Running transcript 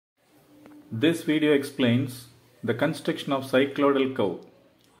This video explains the construction of cycloidal curve.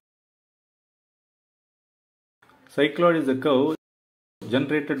 Cycloid is a curve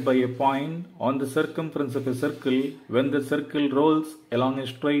generated by a point on the circumference of a circle when the circle rolls along a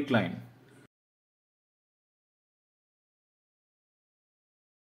straight line.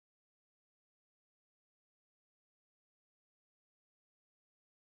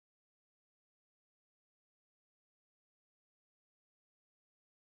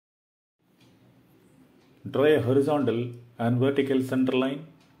 Draw a horizontal and vertical center line.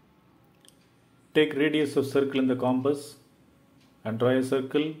 Take radius of circle in the compass and draw a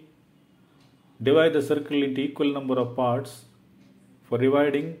circle. Divide the circle into equal number of parts. For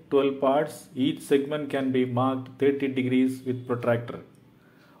dividing 12 parts, each segment can be marked 30 degrees with protractor.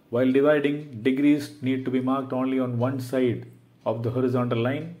 While dividing, degrees need to be marked only on one side of the horizontal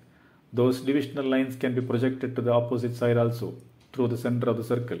line. Those divisional lines can be projected to the opposite side also through the center of the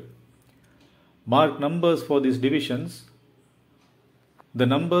circle. Mark numbers for these divisions. The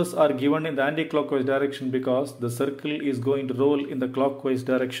numbers are given in the anti-clockwise direction because the circle is going to roll in the clockwise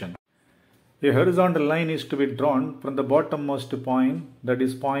direction. A horizontal line is to be drawn from the bottommost point, that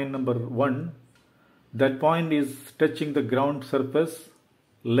is point number 1. That point is touching the ground surface.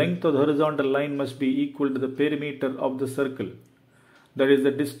 Length of the horizontal line must be equal to the perimeter of the circle. That is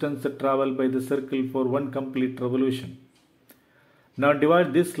the distance traveled by the circle for one complete revolution. Now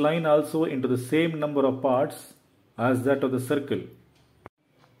divide this line also into the same number of parts as that of the circle.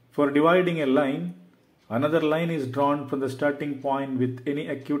 For dividing a line, another line is drawn from the starting point with any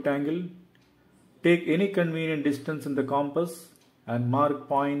acute angle. Take any convenient distance in the compass and mark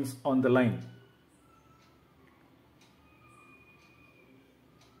points on the line.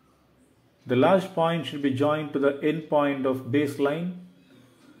 The last point should be joined to the end point of base line.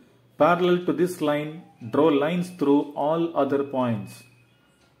 Parallel to this line, draw lines through all other points.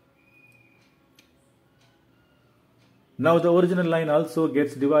 Now the original line also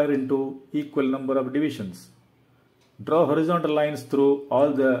gets divided into equal number of divisions. Draw horizontal lines through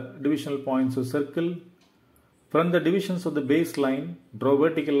all the divisional points of circle. From the divisions of the base line, draw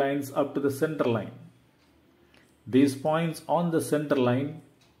vertical lines up to the center line. These points on the center line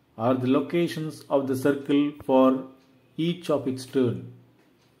are the locations of the circle for each of its turn.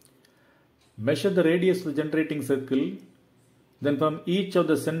 Measure the radius of the generating circle. Then from each of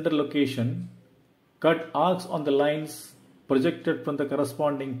the center location, cut arcs on the lines projected from the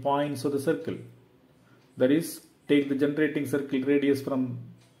corresponding points of the circle. That is, take the generating circle radius from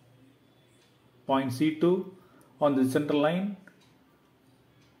point C2 on the center line.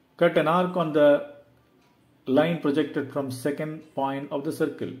 Cut an arc on the line projected from second point of the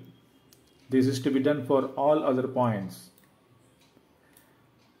circle. This is to be done for all other points.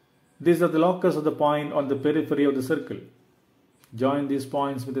 These are the locus of the point on the periphery of the circle. Join these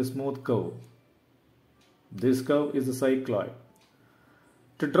points with a smooth curve. This curve is the cycloid.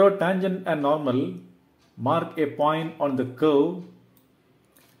 To draw tangent and normal, mark a point on the curve.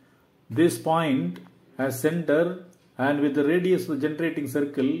 This point has center, and with the radius of the generating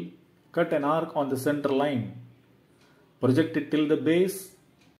circle, cut an arc on the center line. Project it till the base.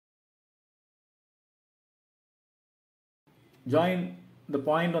 Join the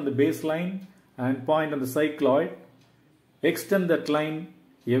point on the baseline and point on the cycloid. Extend that line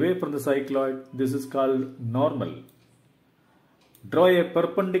away from the cycloid. This is called normal. Draw a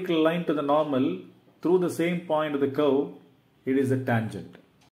perpendicular line to the normal through the same point of the curve. It is a tangent.